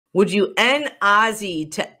Would you end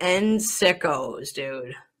Ozzy to end sickos,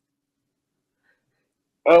 dude?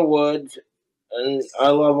 I would. And I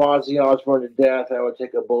love Ozzy Osbourne to death. I would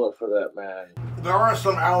take a bullet for that man. There are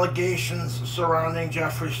some allegations surrounding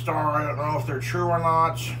Jeffree Star. I don't know if they're true or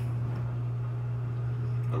not.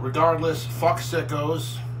 But regardless, fuck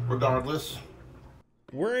sickos. Regardless.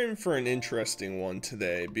 We're in for an interesting one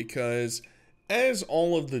today because as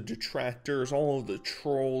all of the detractors, all of the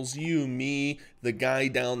trolls, you, me, the guy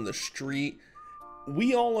down the street,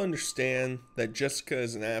 we all understand that Jessica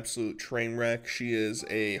is an absolute train wreck. She is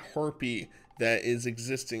a harpy that is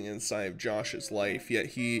existing inside of Josh's life, yet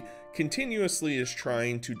he continuously is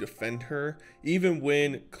trying to defend her, even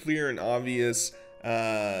when clear and obvious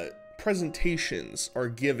presentations are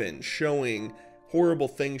given showing horrible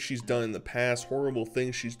things she's done in the past, horrible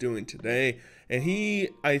things she's doing today. And he,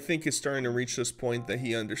 I think, is starting to reach this point that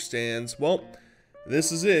he understands, well,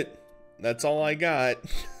 this is it. That's all I got.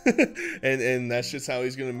 and that's just how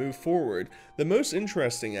he's going to move forward. The most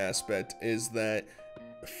interesting aspect is that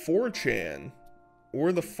 4chan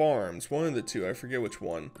or the Farms, one of the two, I forget which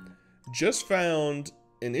one, just found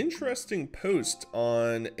an interesting post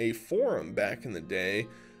on a forum back in the day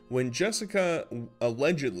when Jessica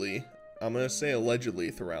allegedly, I'm going to say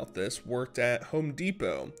allegedly throughout this, worked at Home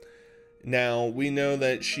Depot. Now, we know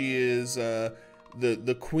that she is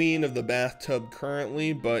the queen of the bathtub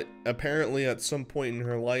currently, but apparently at some point in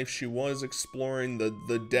her life she was exploring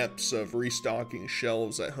the depths of restocking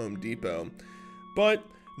shelves at Home Depot. But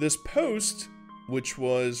this post, which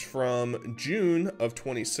was from June of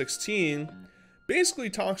 2016,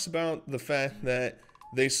 basically talks about the fact that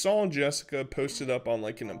they saw Jessica posted up on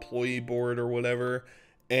like an employee board or whatever,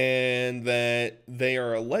 and that they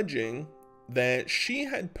are alleging that she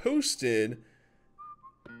had posted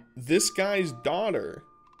this guy's daughter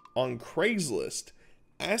on Craigslist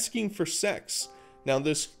asking for sex. Now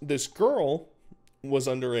this girl was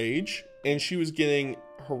underage and she was getting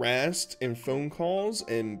harassed in phone calls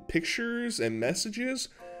and pictures and messages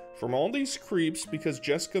from all these creeps because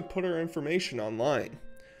Jessica put her information online.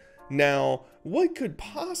 Now, what could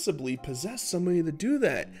possibly possess somebody to do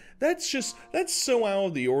that? That's so out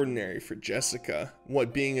of the ordinary for Jessica.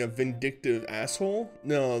 What, being a vindictive asshole?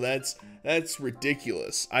 No, that's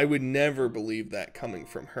ridiculous. I would never believe that coming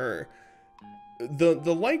from her.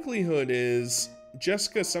 The likelihood is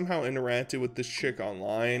Jessica somehow interacted with this chick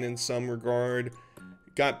online in some regard,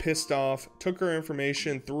 got pissed off, took her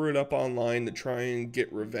information, threw it up online to try and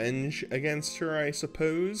get revenge against her, I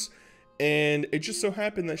suppose. And it just so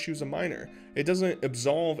happened that she was a minor. It doesn't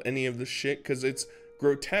absolve any of the shit because it's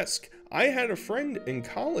grotesque. I had a friend in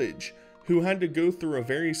college who had to go through a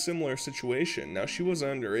very similar situation. Now, she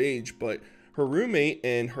wasn't underage, but her roommate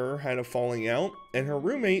and her had a falling out, and her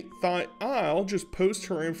roommate thought, I'll just post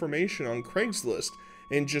her information on Craigslist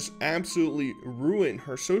and just absolutely ruin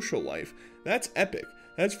her social life. That's epic.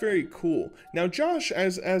 That's very cool. Now, Josh,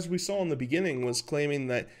 as we saw in the beginning, was claiming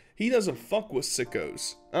that he doesn't fuck with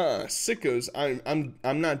sickos. Sickos,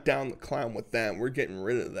 I'm not down the clown with that. We're getting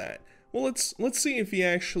rid of that. Well, let's see if he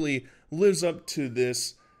actually lives up to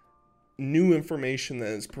this new information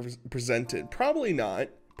that is presented. Probably not.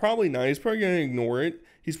 Probably not. He's probably going to ignore it.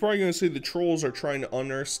 He's probably going to say the trolls are trying to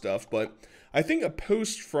unearth stuff. But I think a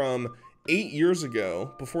post from 8 years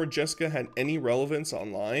ago, before Jessica had any relevance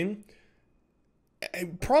online,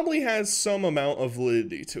 it probably has some amount of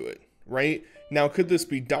validity to it, right? Now, could this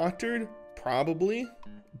be doctored? Probably,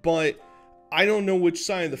 but I don't know which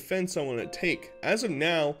side of the fence I want to take. As of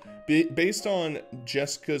now, based on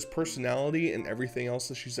Jessica's personality and everything else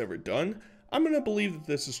that she's ever done, I'm going to believe that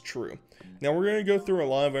this is true. Now, we're going to go through a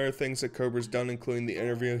lot of other things that Cobra's done, including the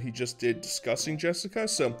interview he just did discussing Jessica,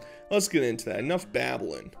 so let's get into that. Enough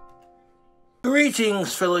babbling.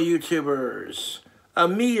 Greetings, fellow YouTubers. A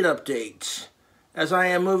meat update. As I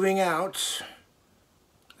am moving out,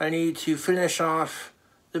 I need to finish off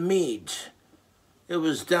the meat. It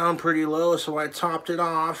was down pretty low, so I topped it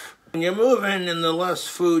off. When you're moving, and the less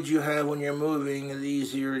food you have when you're moving, the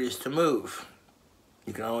easier it is to move.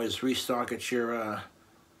 You can always restock at your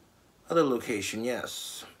other location,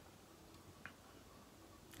 yes.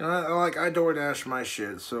 And I DoorDash my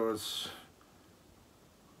shit, so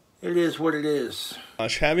it is what it is.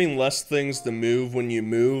 Having less things to move when you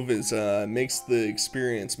move is makes the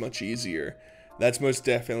experience much easier. That's most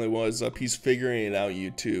definitely what is up. He's figuring it out,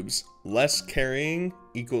 YouTube's. Less carrying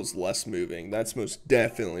equals less moving. That's most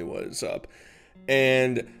definitely what is up.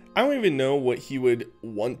 And I don't even know what he would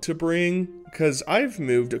want to bring, because I've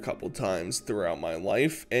moved a couple times throughout my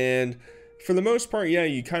life, and for the most part, yeah,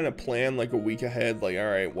 you kind of plan like a week ahead, like, all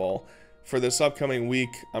right, well, for this upcoming week,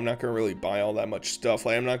 I'm not going to really buy all that much stuff.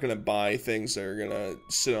 Like, I'm not going to buy things that are going to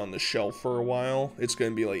sit on the shelf for a while. It's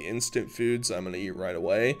going to be like instant foods I'm going to eat right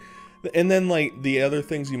away. And then, like, the other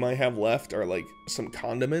things you might have left are, like, some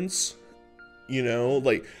condiments. You know,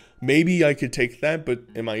 like, maybe I could take that, but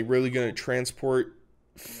am I really going to transport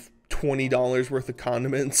 $20 worth of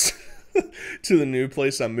condiments to the new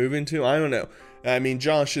place I'm moving to? I don't know. I mean,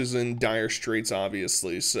 Josh is in dire straits,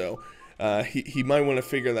 obviously, so he might want to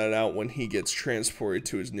figure that out when he gets transported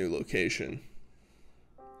to his new location.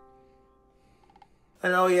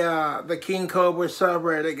 And oh yeah, the King Cobra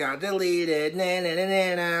subreddit got deleted.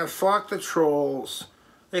 Nah. Fuck the trolls.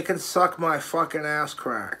 They can suck my fucking ass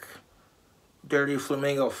crack. Dirty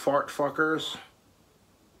flamingo fart fuckers.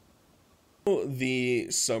 The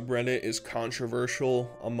subreddit is controversial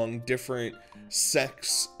among different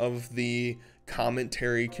sects of the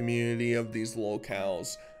commentary community of these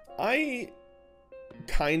locales. I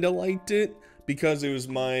kind of liked it because it was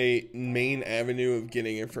my main avenue of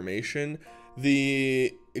getting information.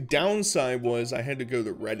 The downside was I had to go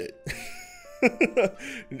to Reddit.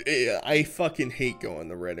 I fucking hate going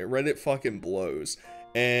to Reddit. Reddit fucking blows.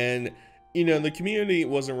 And, you know, the community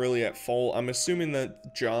wasn't really at fault. I'm assuming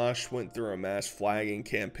that Josh went through a mass flagging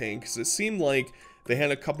campaign because it seemed like they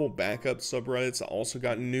had a couple backup subreddits that also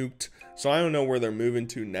got nuked. So I don't know where they're moving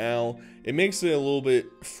to now. It makes it a little bit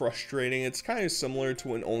frustrating. It's kind of similar to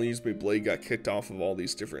when Only Use by Blade got kicked off of all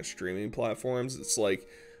these different streaming platforms. It's like,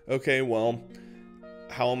 okay, well,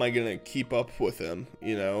 how am I going to keep up with him?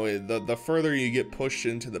 You know, the further you get pushed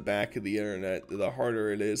into the back of the internet, the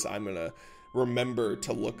harder it is I'm going to remember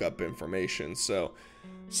to look up information. So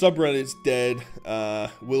subreddit's dead.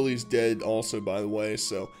 Willie's dead also, by the way,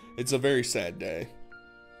 so it's a very sad day.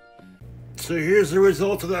 So here's the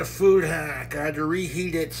result of that food hack. I had to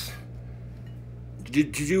reheat it to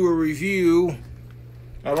do a review.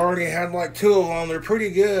 I've already had like 2 of them. They're pretty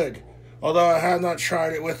good, although I have not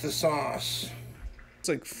tried it with the sauce. It's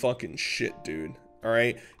like fucking shit, dude.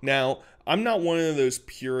 Alright? Now, I'm not one of those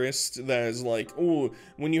purists that is like, oh,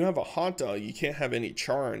 when you have a hot dog, you can't have any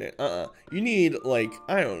char in it. You need, like,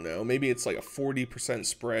 I don't know, maybe it's like a 40%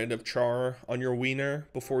 spread of char on your wiener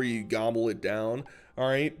before you gobble it down.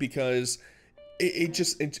 Alright? Because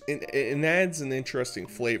it adds an interesting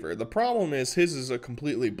flavor. The problem is his is a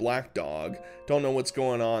completely black dog. Don't know what's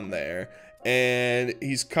going on there. And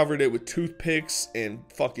he's covered it with toothpicks and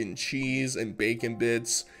fucking cheese and bacon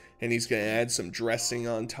bits. And he's going to add some dressing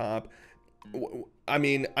on top. I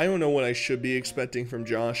mean, I don't know what I should be expecting from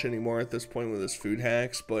Josh anymore at this point with his food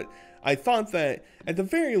hacks. But I thought that at the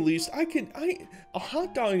very least, a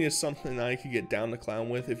hot dog is something I could get down to clown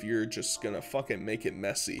with if you're just going to fucking make it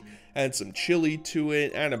messy. Add some chili to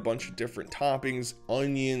it, add a bunch of different toppings,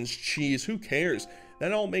 onions, cheese, who cares?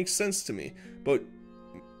 That all makes sense to me. But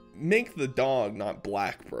make the dog not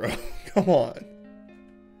black, bro. Come on.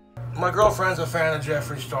 My girlfriend's a fan of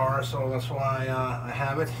Jeffree Star, so that's why I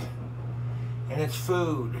have it. And it's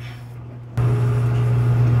food.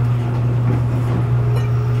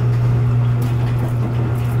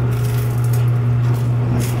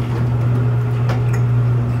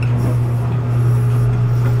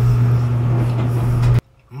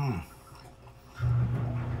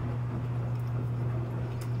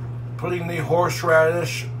 Putting the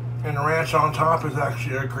horseradish and ranch on top is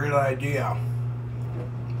actually a great idea.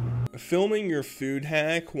 Filming your food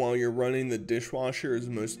hack while you're running the dishwasher is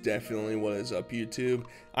most definitely what is up YouTube.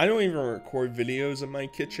 I don't even record videos in my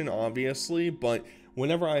kitchen, obviously, but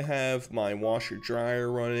whenever I have my washer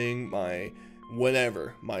dryer running, my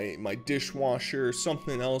whatever, my dishwasher,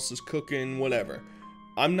 something else is cooking, whatever,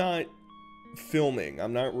 I'm not filming,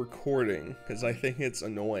 I'm not recording, because I think it's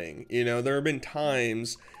annoying. You know, there have been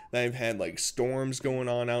times that I've had like storms going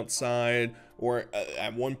on outside, or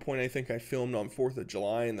at one point I think I filmed on 4th of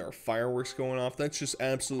July and there are fireworks going off. That's just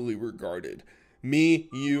absolutely regarded. Me,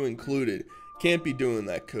 you included. Can't be doing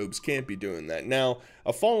that, Cobes. Can't be doing that. Now,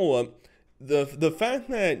 a follow-up, the fact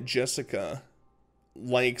that Jessica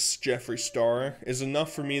likes Jeffree Star is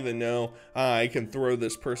enough for me to know I can throw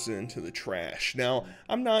this person into the trash. Now,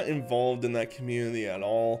 I'm not involved in that community at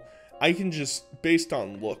all. I can just, based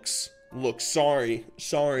on looks, sorry,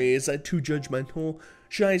 is that too judgmental?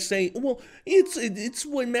 Should I say, well, it's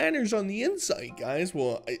what matters on the inside, guys?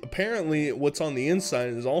 Well, apparently what's on the inside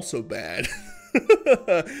is also bad.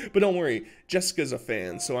 But don't worry, Jessica's a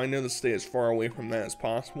fan, so I know to stay as far away from that as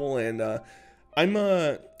possible. And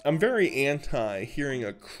I'm very anti hearing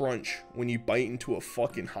a crunch when you bite into a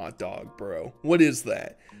fucking hot dog, bro. What is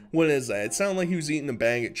that? What is that? It sounded like he was eating a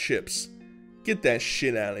bag of chips. Get that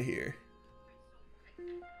shit out of here.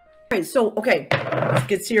 All right, so, okay, let's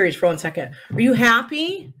get serious for 1 second. Are you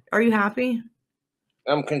happy? Are you happy?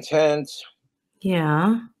 I'm content.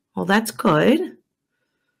 Yeah. Well, that's good.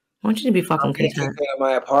 I want you to be fucking I'm getting content. kicked out of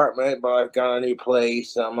my apartment, but I've got a new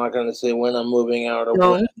place. I'm not going to say when I'm moving out or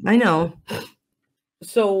No, when. I know.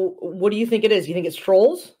 So, what do you think it is? You think it's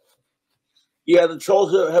trolls? Yeah, the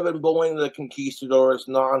trolls have been bullying the conquistadors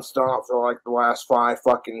nonstop for like the last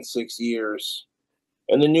 6 years.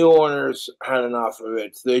 And the new owners had enough of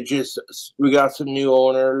it. We got some new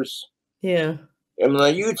owners. Yeah. And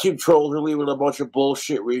the YouTube trolls are leaving a bunch of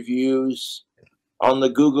bullshit reviews on the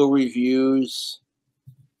Google reviews.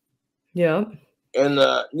 Yeah. And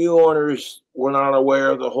the new owners were not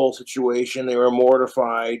aware of the whole situation. They were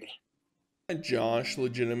mortified. Josh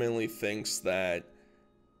legitimately thinks that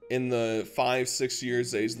in the 5-6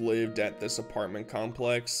 years that he's lived at this apartment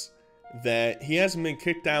complex, that he hasn't been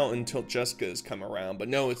kicked out until Jessica has come around. But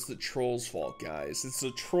no, it's the trolls' fault, guys. It's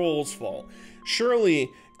the trolls' fault. Surely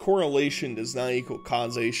correlation does not equal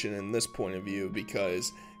causation in this point of view,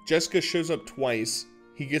 because Jessica shows up twice,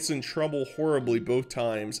 he gets in trouble horribly both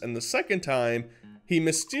times, and the second time, he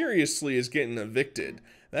mysteriously is getting evicted.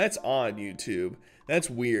 That's odd, YouTube. That's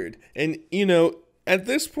weird. And, you know, at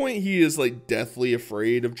this point, he is, like, deathly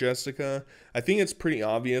afraid of Jessica. I think it's pretty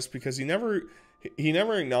obvious because he never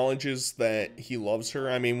acknowledges that he loves her.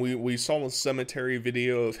 I mean, we saw a cemetery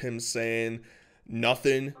video of him saying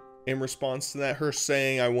nothing in response to that. Her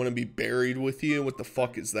saying, "I want to be buried with you." What the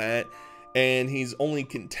fuck is that? And he's only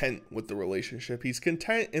content with the relationship. He's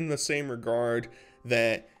content in the same regard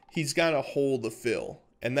that he's got a hole to fill,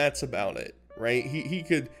 and that's about it, right? He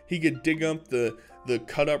could dig up the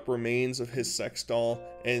cut up remains of his sex doll,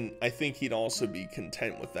 and I think he'd also be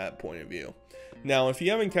content with that point of view. Now, if you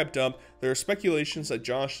haven't kept up, there are speculations that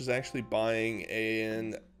Josh is actually buying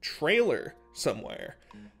a trailer somewhere.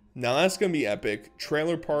 Now, that's going to be epic.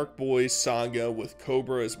 Trailer Park Boys saga with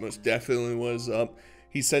Cobra is most definitely what is up.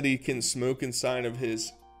 He said he can smoke inside of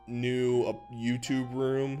his new YouTube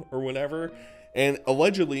room or whatever. And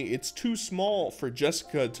allegedly, it's too small for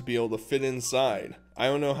Jessica to be able to fit inside. I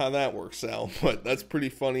don't know how that works out, but that's pretty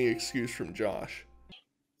funny excuse from Josh.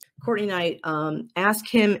 Courtney Knight, ask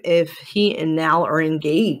him if he and Nal are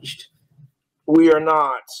engaged. We are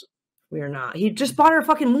not. We are not. He just bought her a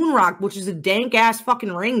fucking moon rock, which is a dank ass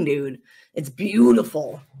fucking ring, dude. It's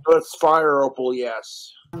beautiful. It's fire opal,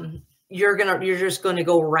 yes. You're just gonna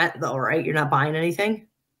go rent though, right? You're not buying anything.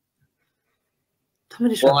 Tell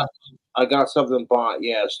me to shut up. I got something bought,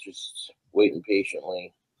 yes. Just waiting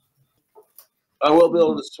patiently. I will be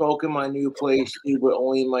able to smoke in my new place, but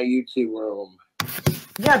only in my YouTube room.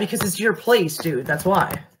 Yeah, because it's your place, dude. That's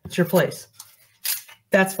why. It's your place.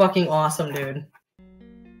 That's fucking awesome, dude.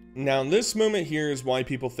 Now, this moment here is why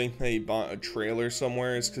people think that he bought a trailer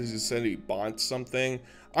somewhere, is because he said he bought something.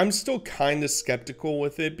 I'm still kind of skeptical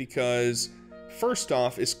with it because, first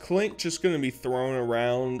off, is Clint just going to be throwing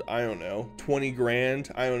around, I don't know, 20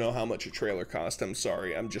 grand? I don't know how much a trailer cost. I'm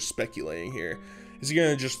sorry. I'm just speculating here. Is he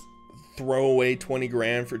going to just throw away 20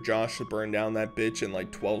 grand for Josh to burn down that bitch in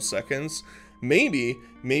like 12 seconds? Maybe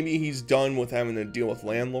he's done with having to deal with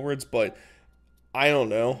landlords, but I don't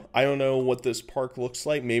know. I don't know what this park looks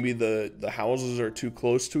like. Maybe the houses are too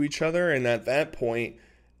close to each other, and at that point,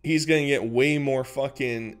 he's going to get way more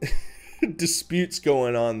fucking disputes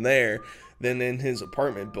going on there than in his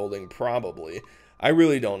apartment building, probably. I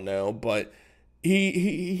really don't know, but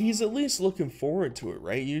he's at least looking forward to it,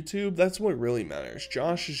 right, YouTube? That's what really matters.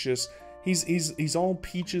 Josh is just... He's all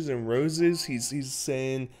peaches and roses. He's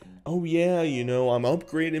saying, "Oh yeah, you know, I'm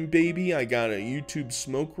upgrading, baby. I got a YouTube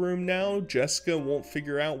smoke room now. Jessica won't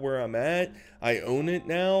figure out where I'm at. I own it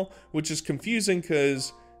now," which is confusing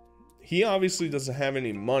because he obviously doesn't have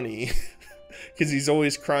any money because he's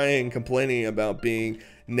always crying and complaining about being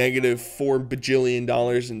negative $4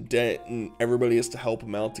 bajillion in debt, and everybody has to help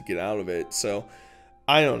him out to get out of it. So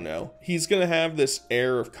I don't know. He's going to have this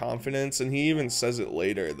air of confidence, and he even says it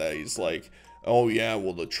later that he's like, "Oh yeah,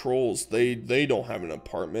 well the trolls, they don't have an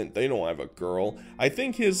apartment. They don't have a girl." I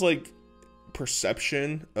think his like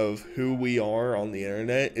perception of who we are on the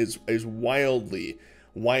internet is wildly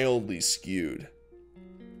skewed.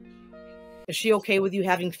 Is she okay with you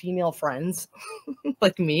having female friends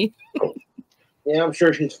like me? Yeah, I'm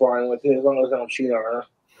sure she's fine with it as long as I don't cheat on her.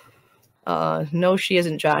 No, she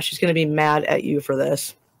isn't, Josh. She's gonna be mad at you for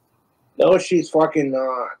this. No, she's fucking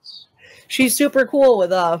not. She's super cool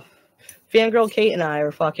with Fangirl Kate and I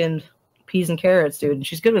are fucking peas and carrots, dude. And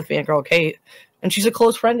she's good with Fangirl Kate, and she's a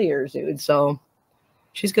close friend of yours, dude. So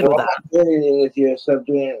she's good with that. I'm not doing anything with you except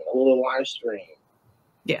doing a little live stream.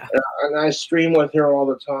 Yeah, and I stream with her all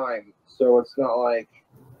the time, so it's not like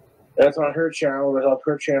that's on her channel to help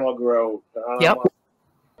her channel grow.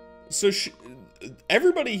 So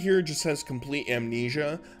everybody here just has complete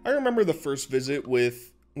amnesia. I remember the first visit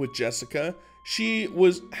with Jessica. She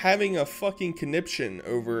was having a fucking conniption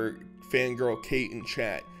over fangirl Kate in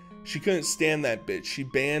chat. She couldn't stand that bitch. She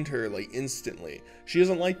banned her like instantly. She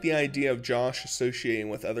doesn't like the idea of Josh associating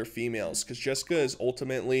with other females because Jessica is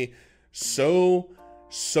ultimately so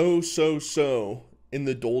in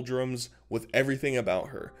the doldrums with everything about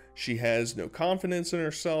her. She has no confidence in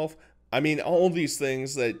herself. I mean, all of these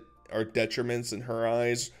things that are detriments in her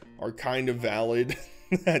eyes are kind of valid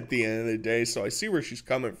at the end of the day, so I see where she's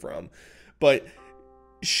coming from. But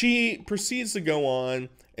she proceeds to go on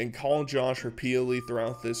and call Josh repeatedly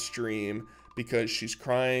throughout this stream because she's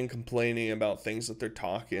crying, complaining about things that they're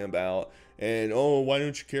talking about. And, oh, why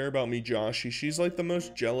don't you care about me, Joshy? She's like the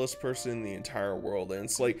most jealous person in the entire world. And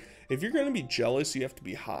it's like, if you're going to be jealous, you have to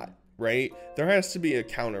be hot, right? There has to be a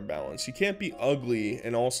counterbalance. You can't be ugly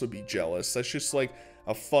and also be jealous. That's just like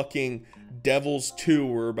a fucking Devil's 2.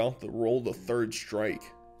 We're about to roll the third strike.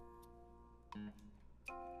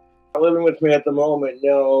 Living with me at the moment,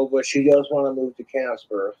 no, but she does want to move to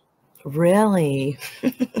Casper. Really?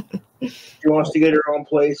 She wants to get her own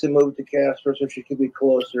place and move to Casper so she can be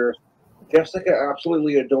closer. Jessica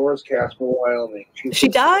absolutely adores Casper, Wyoming. She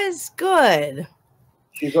does? Good.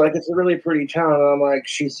 She's like, it's a really pretty town. And I'm like,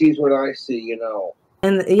 she sees what I see, you know.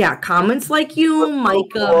 And yeah, comments like you,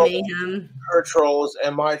 Micah, Mayhem. Her trolls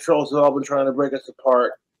and my trolls have all been trying to break us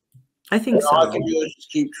apart. I think so. All I can do is just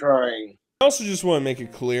keep trying. I also just want to make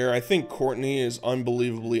it clear, I think Courtney is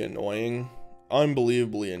unbelievably annoying.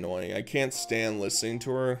 Unbelievably annoying. I can't stand listening to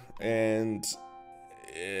her, and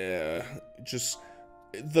just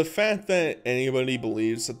the fact that anybody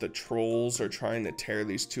believes that the trolls are trying to tear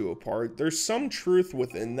these two apart, there's some truth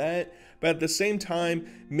within that, but at the same time,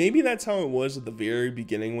 maybe that's how it was at the very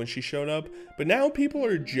beginning when she showed up, but now people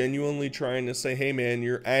are genuinely trying to say, hey man,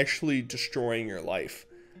 you're actually destroying your life.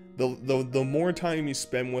 The more time you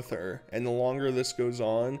spend with her and the longer this goes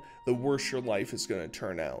on, the worse your life is going to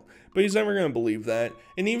turn out. But he's never going to believe that.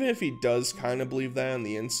 And even if he does kind of believe that on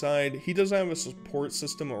the inside, he doesn't have a support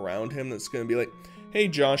system around him that's going to be like, hey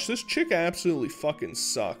Josh, this chick absolutely fucking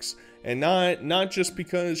sucks. And not just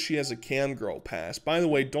because she has a cam girl pass. By the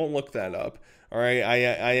way, don't look that up. Alright,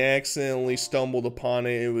 I accidentally stumbled upon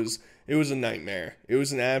it. It was a nightmare. It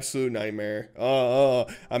was an absolute nightmare.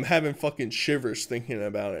 I'm having fucking shivers thinking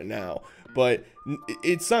about it now. But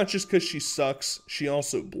it's not just because she sucks. She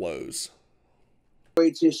also blows.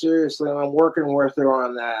 Way too seriously, and I'm working with her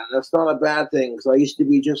on that. That's not a bad thing, because I used to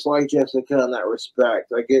be just like Jessica in that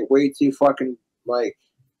respect. I get way too fucking, like...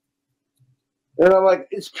 And I'm like,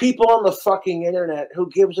 it's people on the fucking internet. Who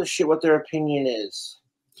gives a shit what their opinion is?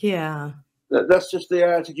 Yeah. That's just the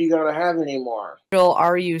attitude you gotta have anymore. Bill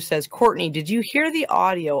RU says, Courtney, did you hear the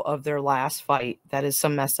audio of their last fight? That is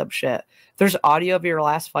some messed up shit. There's audio of your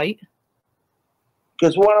last fight?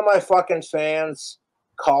 Because one of my fucking fans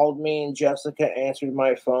called me and Jessica answered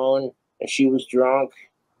my phone and she was drunk.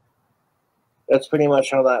 That's pretty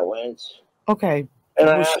much how that went. Okay. And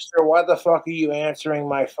I asked her, why the fuck are you answering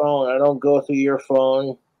my phone? I don't go through your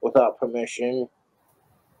phone without permission.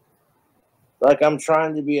 Like, I'm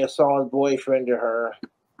trying to be a solid boyfriend to her.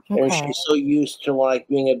 Okay. And she's so used to, like,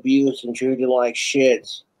 being abused and treated like shit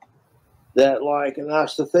that, like, and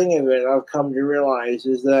that's the thing of it, I've come to realize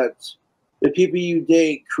is that the people you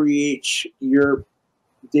date create your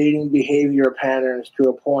dating behavior patterns to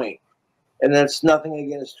a point. And that's nothing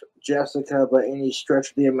against Jessica by any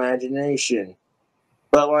stretch of the imagination.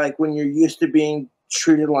 But, like, when you're used to being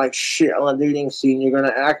treated like shit on the dating scene, you're going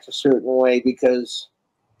to act a certain way because...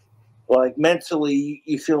 like, mentally,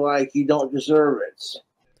 you feel like you don't deserve it.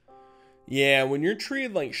 Yeah, when you're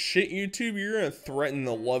treated like shit, YouTube, you're going to threaten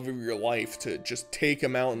the love of your life to just take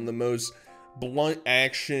them out in the most blunt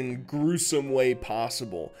action, gruesome way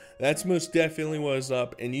possible. That's most definitely what is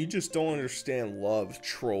up, and you just don't understand love,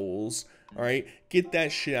 trolls. Alright, get that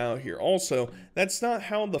shit out here. Also, that's not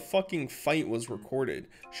how the fucking fight was recorded.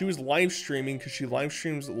 She was live streaming because she live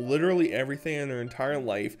streams literally everything in her entire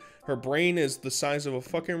life. Her brain is the size of a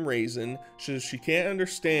fucking raisin, so she can't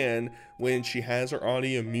understand when she has her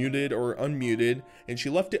audio muted or unmuted, and she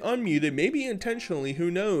left it unmuted, maybe intentionally,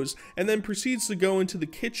 who knows, and then proceeds to go into the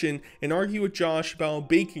kitchen and argue with Josh about a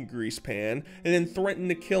bacon grease pan, and then threaten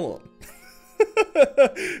to kill him.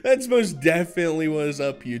 That's most definitely what is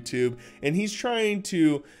up, YouTube, and he's trying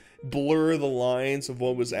to blur the lines of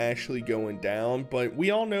what was actually going down, but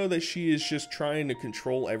we all know that she is just trying to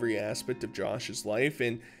control every aspect of Josh's life,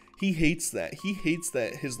 and he hates that. He hates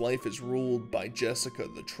that his life is ruled by Jessica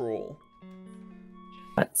the troll.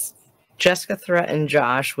 Jessica threatened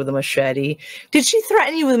Josh with a machete. Did she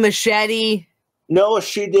threaten you with a machete? No,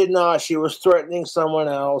 she did not. She was threatening someone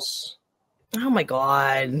else. Oh my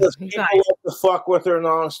god. Because You people guys. like to fuck with her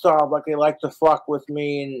nonstop, like they like to fuck with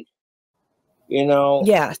me, and you know.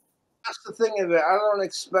 Yeah. That's the thing of it. I don't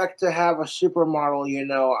expect to have a supermodel, you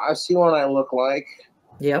know. I see what I look like,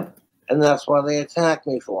 Yep. and that's why they attack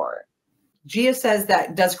me for it. Gia says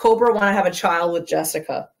that, does Cobra want to have a child with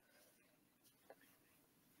Jessica?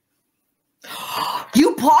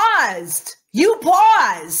 You paused. You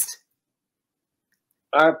paused.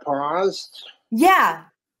 I paused. Yeah.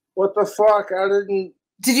 What the fuck? I didn't.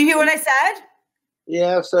 Did you hear what I said?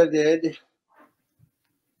 Yes, I did.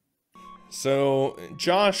 So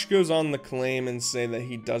Josh goes on the claim and say that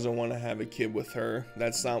he doesn't want to have a kid with her.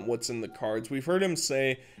 That's not what's in the cards. We've heard him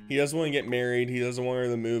say he doesn't want to get married. He doesn't want her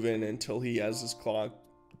to move in until he has his clock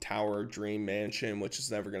tower dream mansion, which is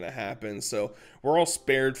never going to happen. So we're all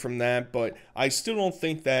spared from that, but I still don't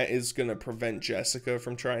think that is going to prevent Jessica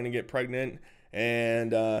from trying to get pregnant.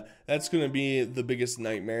 And that's going to be the biggest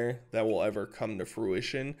nightmare that will ever come to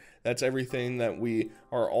fruition. That's everything that we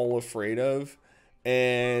are all afraid of.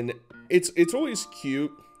 And it's always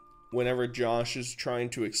cute whenever Josh is trying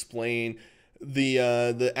to explain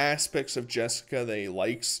the aspects of Jessica that he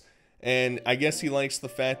likes. And I guess he likes the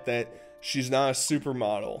fact that she's not a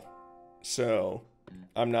supermodel. So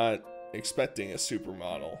I'm not expecting a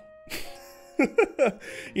supermodel.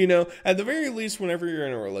 You know, at the very least, whenever you're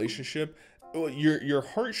in a relationship, your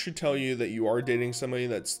heart should tell you that you are dating somebody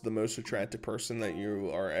that's the most attractive person that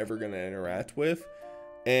you are ever going to interact with.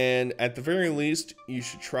 And at the very least, you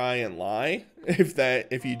should try and lie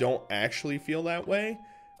if you don't actually feel that way,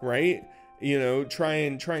 right? You know, try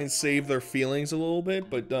and save their feelings a little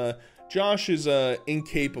bit. But Josh is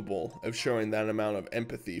incapable of showing that amount of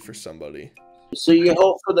empathy for somebody. So you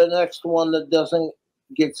hope for the next one that doesn't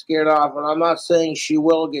get scared off. And I'm not saying she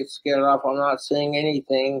will get scared off. I'm not saying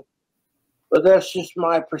anything. But that's just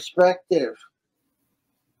my perspective.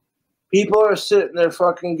 People are sitting there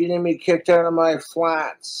fucking getting me kicked out of my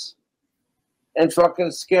flats and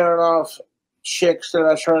fucking scaring off chicks that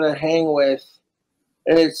I try to hang with.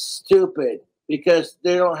 And it's stupid because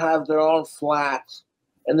they don't have their own flats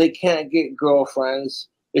and they can't get girlfriends.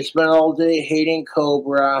 They spend all day hating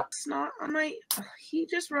Cobra. It's not. He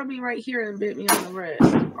just rubbed me right here and bit me on the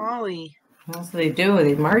wrist. Ollie. That's what they do.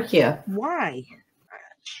 They mark you. Why?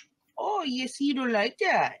 Oh, yes, you don't like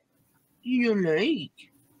that. You don't like.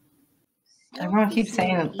 Everyone keeps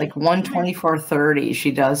saying like 124.30. She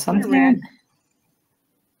does something.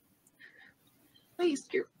 Please,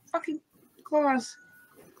 your fucking claws.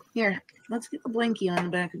 Here, let's get the blankie on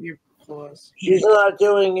the back of your claws. She's not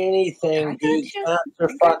doing anything, dude. They're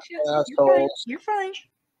fucking assholes. You're fine.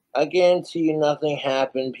 I guarantee you nothing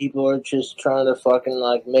happened. People are just trying to fucking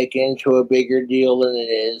like make it into a bigger deal than it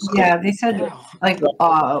is. Yeah, they said like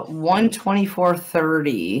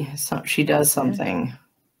 124.30. So she does something.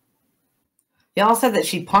 Y'all said that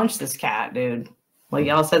she punched this cat, dude. Like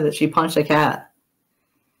y'all said that she punched a cat.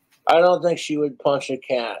 I don't think she would punch a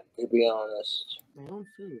cat, to be honest.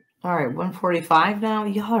 All right, 145 now.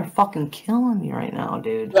 Y'all are fucking killing me right now,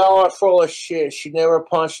 dude. Y'all are full of shit. She never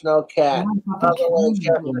punched no cat. Loves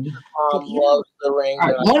the ring. All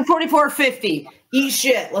right, 144.50. Eat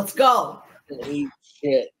shit. Let's go. Eat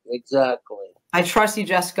shit. Exactly. I trust you,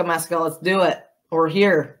 Jessica Mesca. Let's do it. We're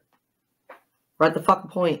here. We're at the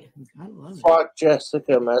fucking point. Fuck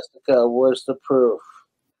Jessica Mesca. Where's the proof?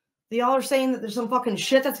 Y'all are saying that there's some fucking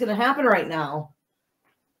shit that's gonna happen right now.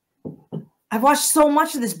 I've watched so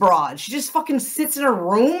much of this broad. She just fucking sits in her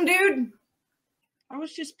room, dude. I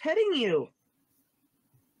was just petting you.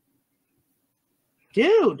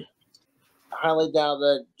 Dude. I highly doubt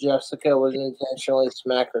that Jessica would intentionally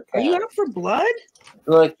smack her cat. Are you out for blood?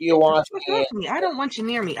 Look, you want me. I don't want you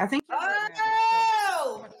near me. I think.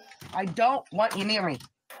 Oh! I don't want you near me.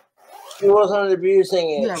 She wasn't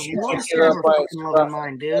abusing it. Yeah, she picked it up by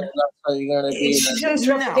mine, dude. That's how you're gonna be. She shouldn't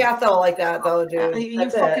strip the cat though like that, though, dude.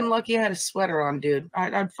 You're fucking lucky I had a sweater on, dude.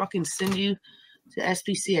 I'd fucking send you to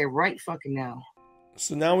SPCA right fucking now.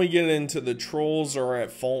 So now we get into the trolls are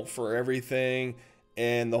at fault for everything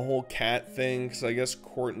and the whole cat thing, because I guess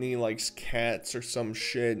Courtney likes cats or some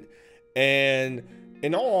shit. And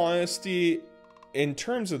in all honesty, in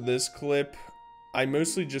terms of this clip, I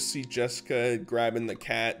mostly just see Jessica grabbing the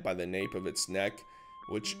cat by the nape of its neck,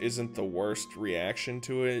 which isn't the worst reaction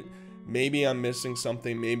to it. Maybe I'm missing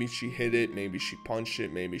something. Maybe she hit it. Maybe she punched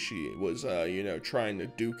it. Maybe she was, you know, trying to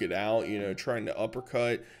duke it out, you know, trying to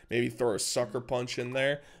uppercut, maybe throw a sucker punch in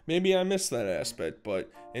there. Maybe I missed that aspect.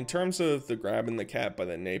 But in terms of the grabbing the cat by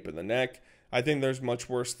the nape of the neck, I think there's much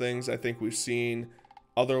worse things. I think we've seen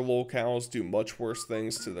other locals do much worse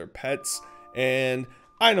things to their pets. And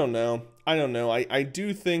I don't know. I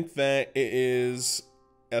do think that it is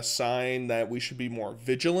a sign that we should be more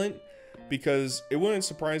vigilant, because it wouldn't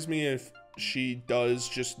surprise me if she does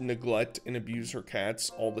just neglect and abuse her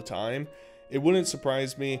cats all the time. It wouldn't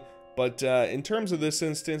surprise me, but in terms of this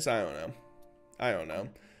instance, I don't know.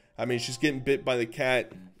 I mean, she's getting bit by the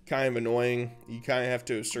cat, kind of annoying. You kind of have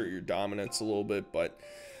to assert your dominance a little bit, but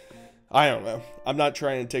I don't know. I'm not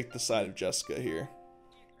trying to take the side of Jessica here.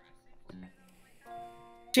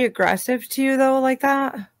 Is she aggressive to you though, like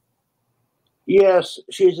that? Yes,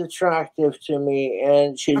 she's attractive to me,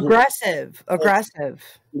 and she's aggressive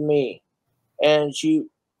to me, and she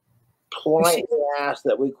politely asked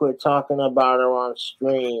that we quit talking about her on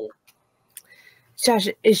stream. Josh,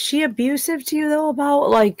 is she abusive to you though? About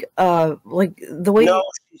like the way? No,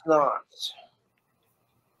 she's not.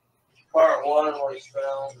 Part 1 was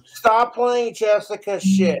filmed. Stop playing Jessica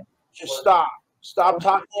shit. Just stop. Stop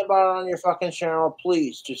talking about it on your fucking channel,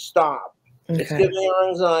 please. Just stop. Okay. It's giving her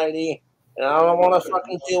anxiety, and I don't want to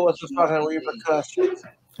fucking deal with the fucking repercussions.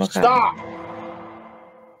 Okay. Stop.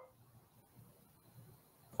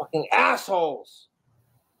 Fucking assholes.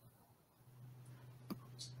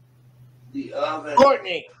 The oven.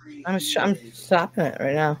 Courtney. I'm stopping it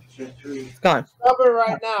right now. It's gone. Stop it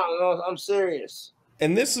right now. No, I'm serious.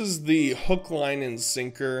 And this is the hook, line, and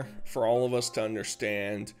sinker for all of us to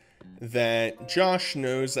understand that Josh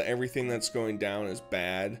knows that everything that's going down is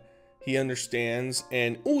bad. He understands,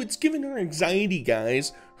 and it's giving her anxiety,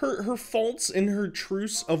 guys. Her faults and her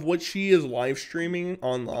truths of what she is live streaming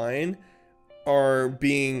online are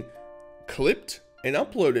being clipped and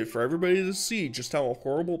uploaded for everybody to see just how a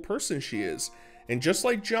horrible person she is. And just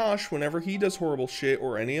like Josh, whenever he does horrible shit,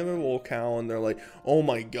 or any other locale, and they're like, oh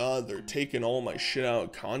my god, they're taking all my shit out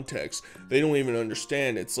of context, they don't even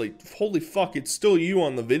understand. It's like, holy fuck, it's still you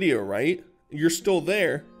on the video, right? You're still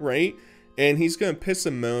there, right? And he's gonna piss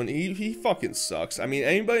and moan. He fucking sucks. I mean,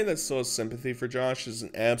 anybody that still has sympathy for Josh is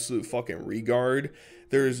an absolute fucking regard.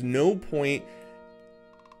 There is no point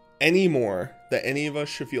anymore that any of us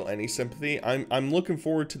should feel any sympathy. I'm looking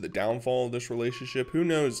forward to the downfall of this relationship. Who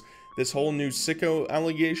knows? This whole new SICKO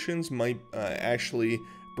allegations might actually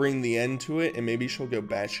bring the end to it, and maybe she'll go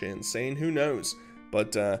batshit insane. Who knows?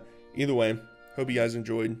 But either way, hope you guys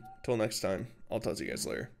enjoyed. Till next time, I'll talk to you guys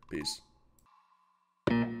later. Peace.